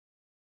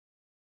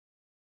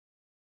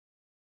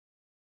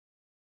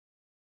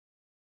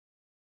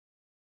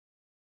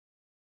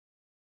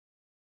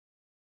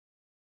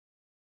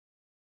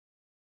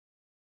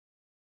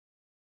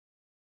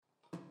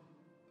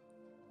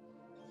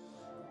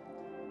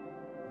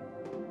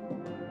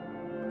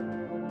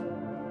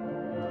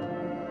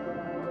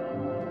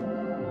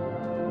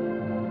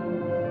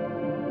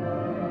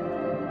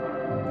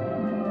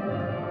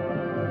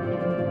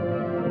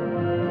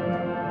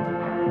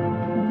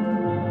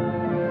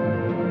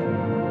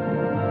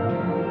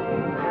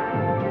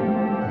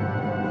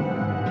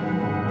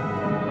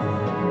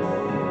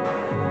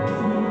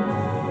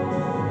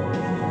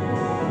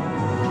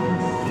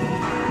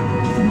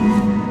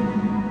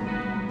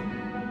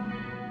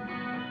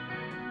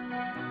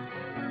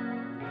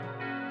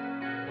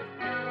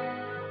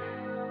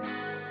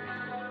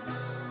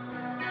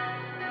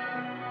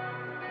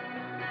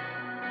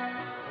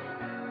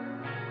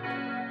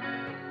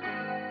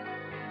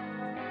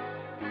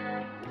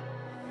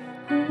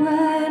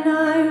When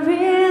I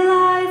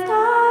realized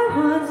I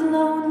was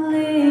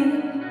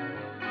lonely,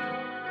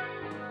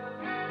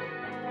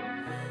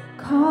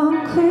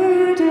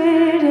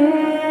 concluded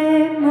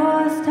it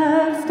must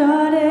have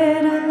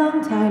started a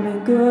long time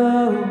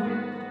ago.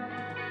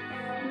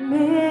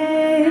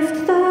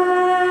 Missed the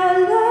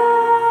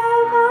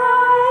love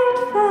I'd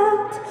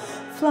felt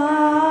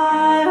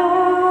fly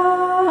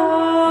off.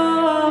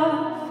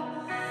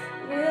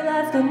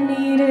 Realized I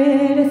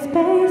needed a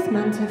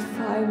spaceman to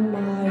find my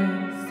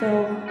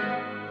soul.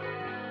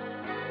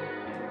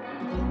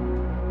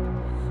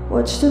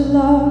 Watched a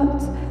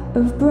lot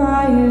of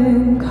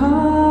Brian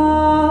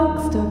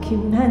Cox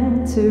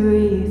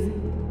documentaries.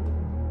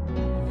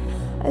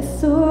 I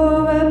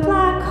saw a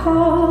black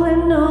hole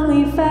and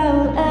only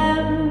felt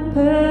empathy.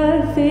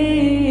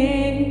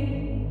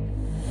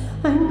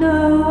 I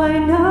know,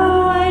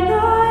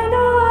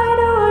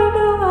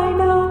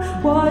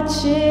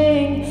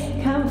 watching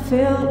can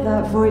fill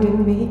that void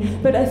in me,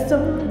 but I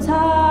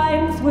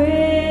sometimes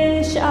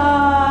wish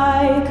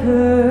I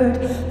could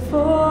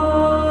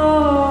fall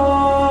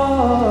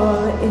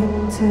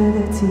into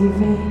the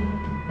TV.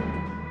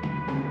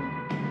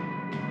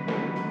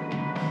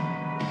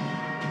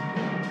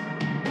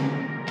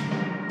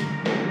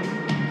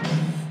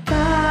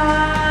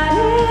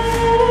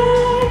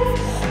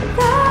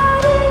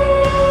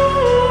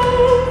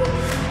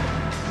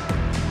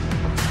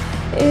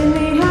 In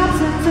the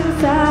absence of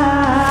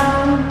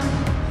sound,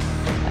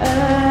 a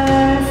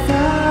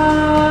solace.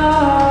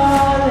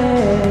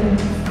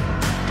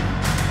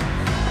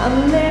 I'm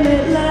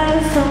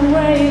limitless, I'm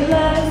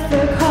weightless,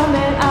 the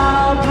comet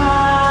I'll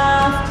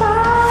pass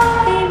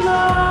by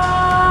Mars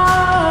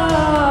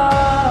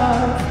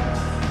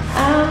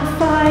and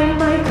find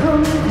my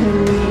company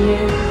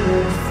in the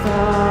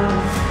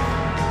stars.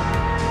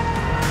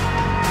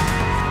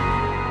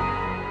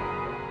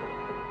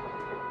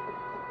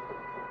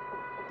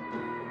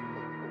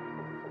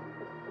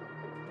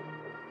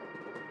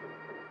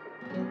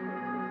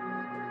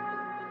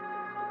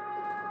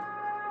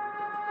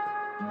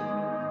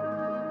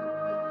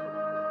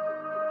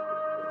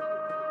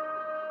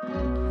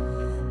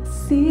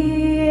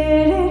 See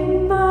it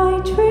in my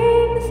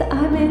dreams,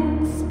 I'm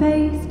in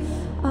space,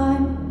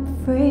 I'm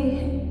free.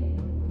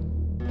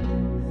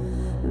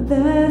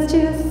 There's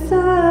just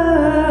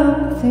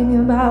something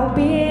about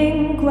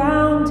being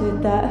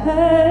grounded that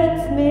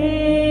hurts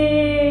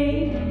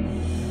me.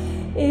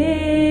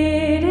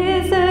 It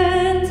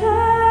isn't a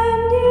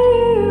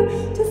new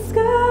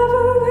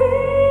discovery,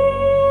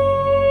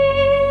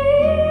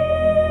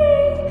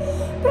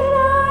 but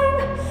I'm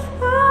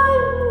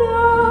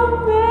not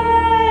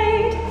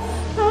made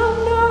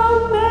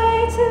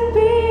to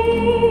be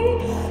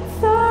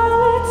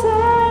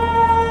solitary.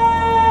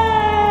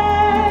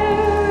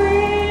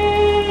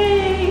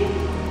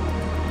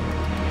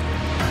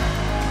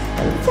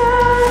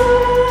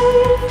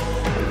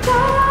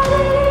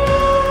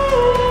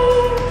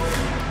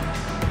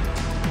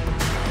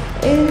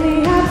 In the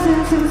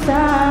absence of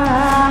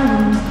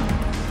sound,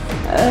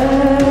 a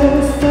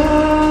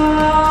solace.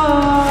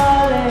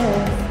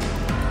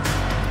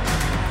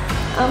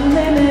 I'm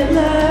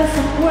limitless,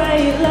 I'm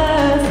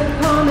weightless, a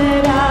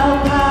comet I'll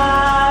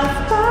pass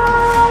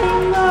by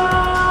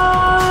Mars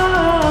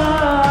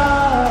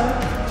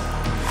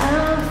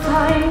and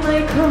find my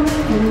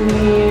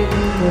company in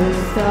the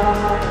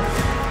stars.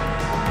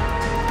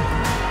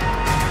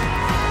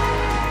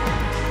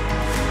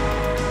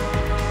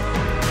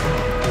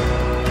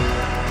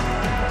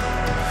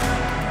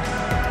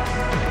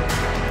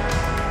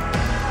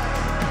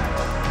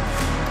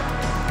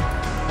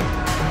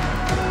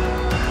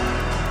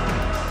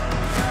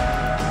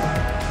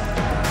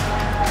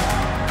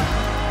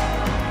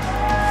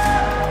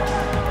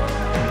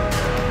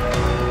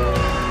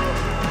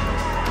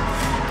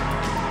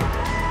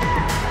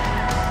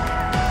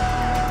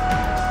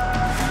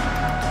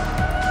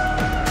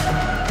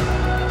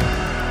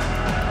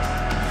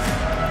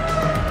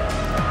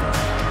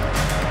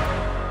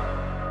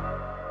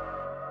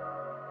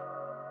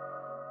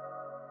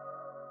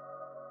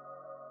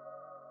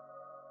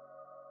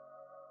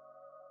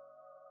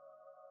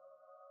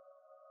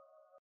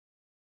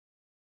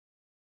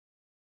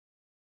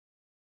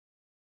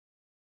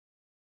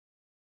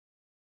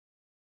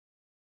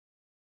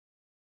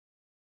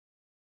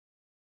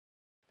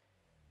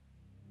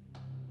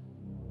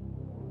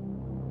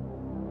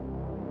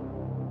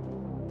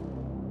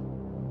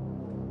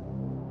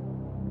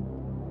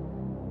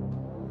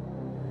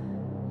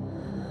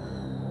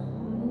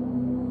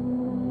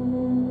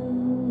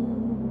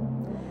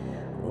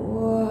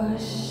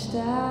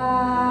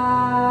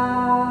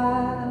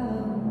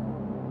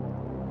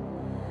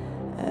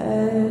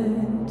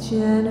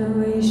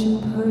 Generation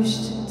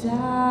pushed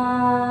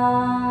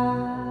down.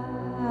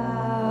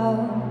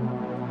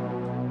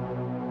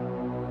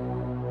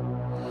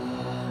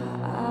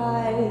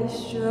 I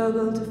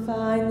struggle to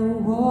find the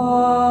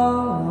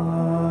warmth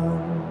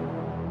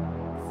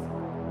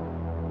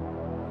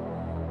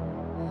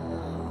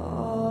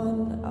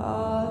on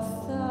our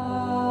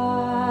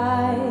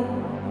side.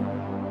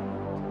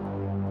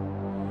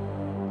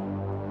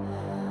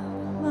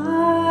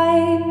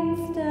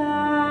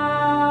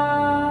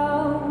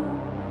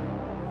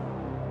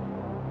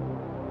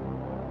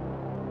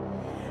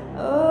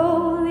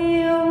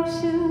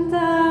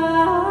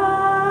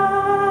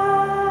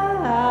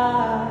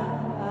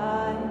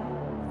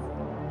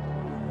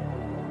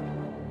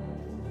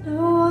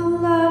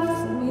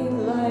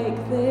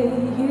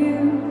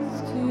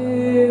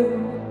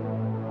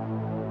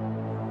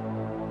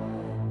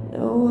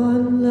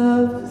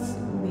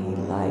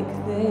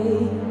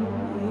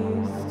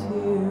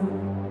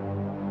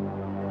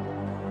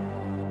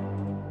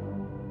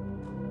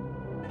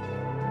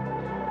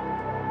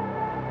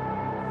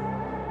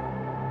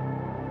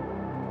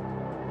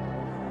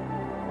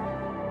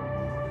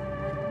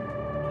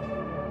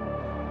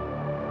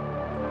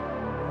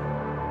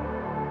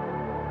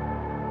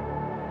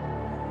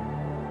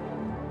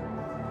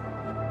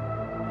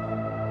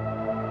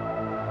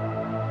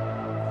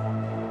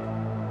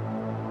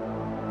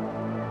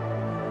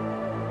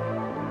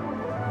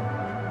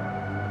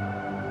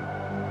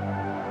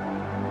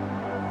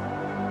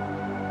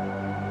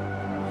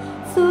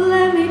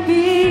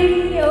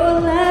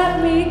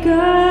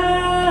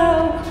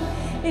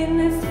 in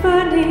this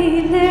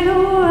funny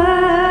little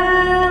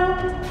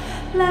world.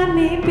 Let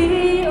me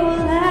be or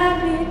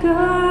let me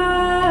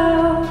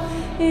go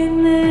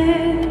in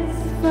this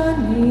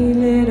funny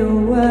little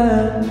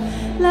world.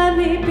 Let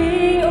me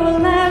be or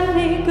let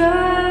me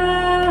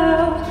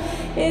go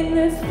in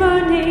this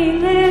funny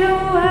little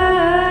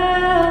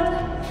world.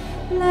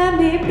 Let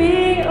me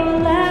be or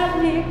let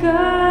me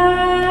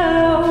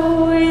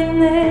go in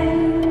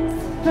this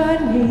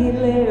funny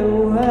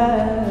little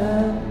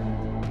world.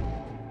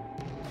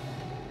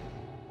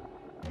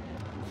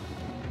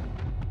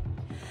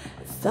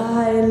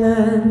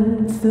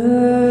 Silencer.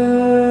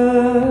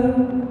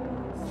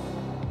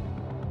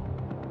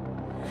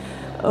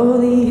 Oh,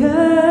 the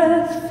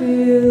earth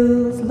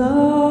feels lost.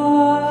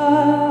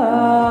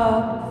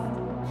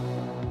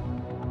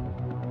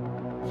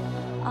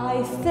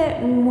 I sit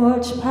and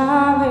watch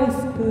Paris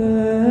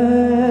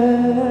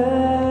burn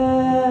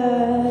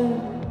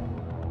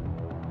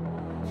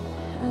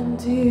and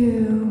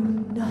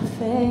do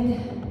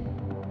nothing.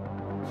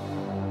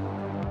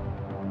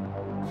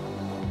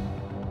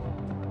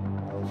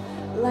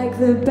 Like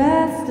the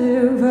best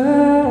of us,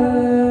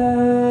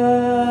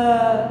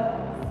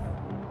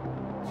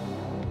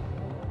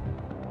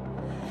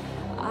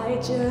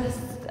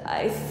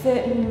 I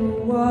sit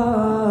and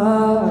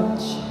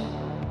watch.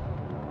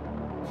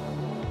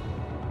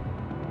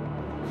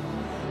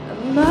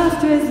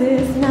 Must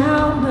resist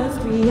now,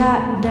 must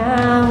react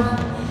now.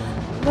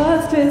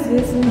 Must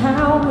resist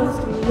now,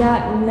 must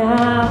react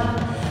now.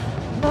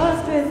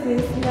 Must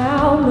resist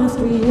now, must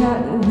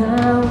react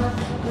now.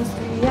 Must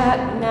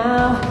react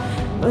now,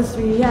 must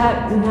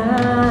react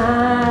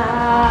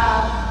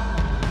now.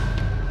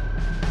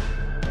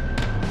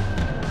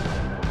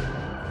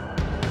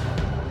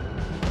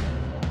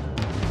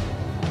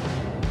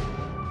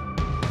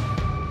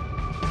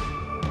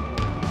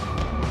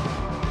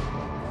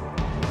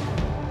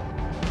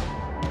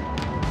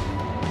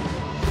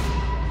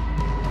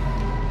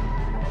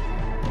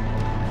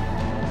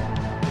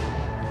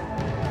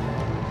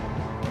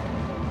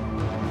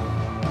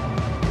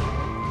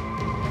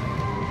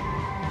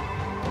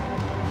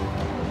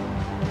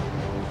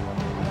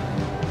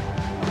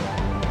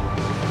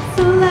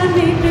 So let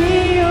me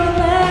be or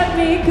let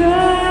me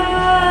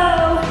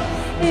go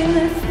in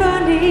this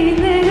funny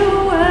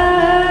little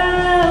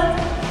world.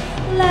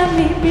 Let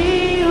me be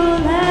or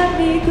let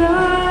me go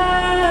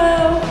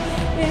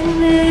in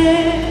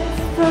this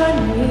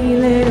funny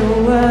little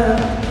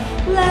world.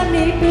 Let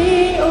me be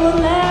or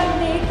let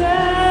me go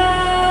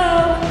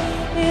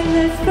in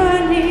this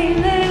funny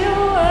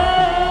little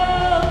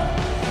world.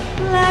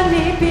 Let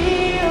me be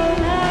or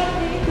let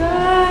me go.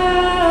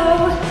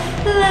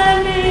 Let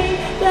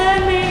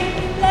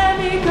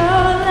me go,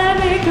 let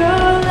me go,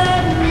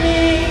 let me.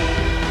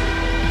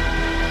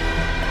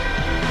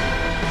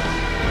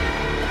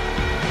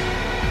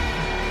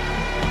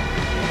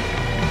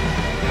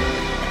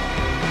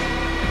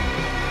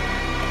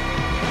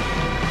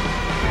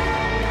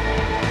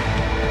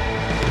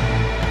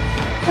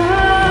 Oh,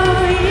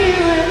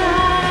 you and I,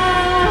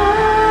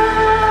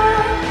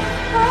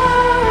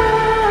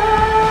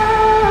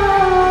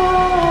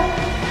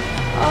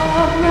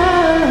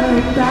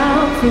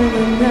 bound to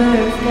the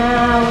nerves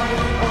now.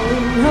 Oh,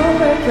 no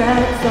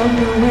regrets on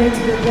the way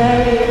to the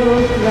very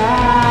old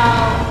ground.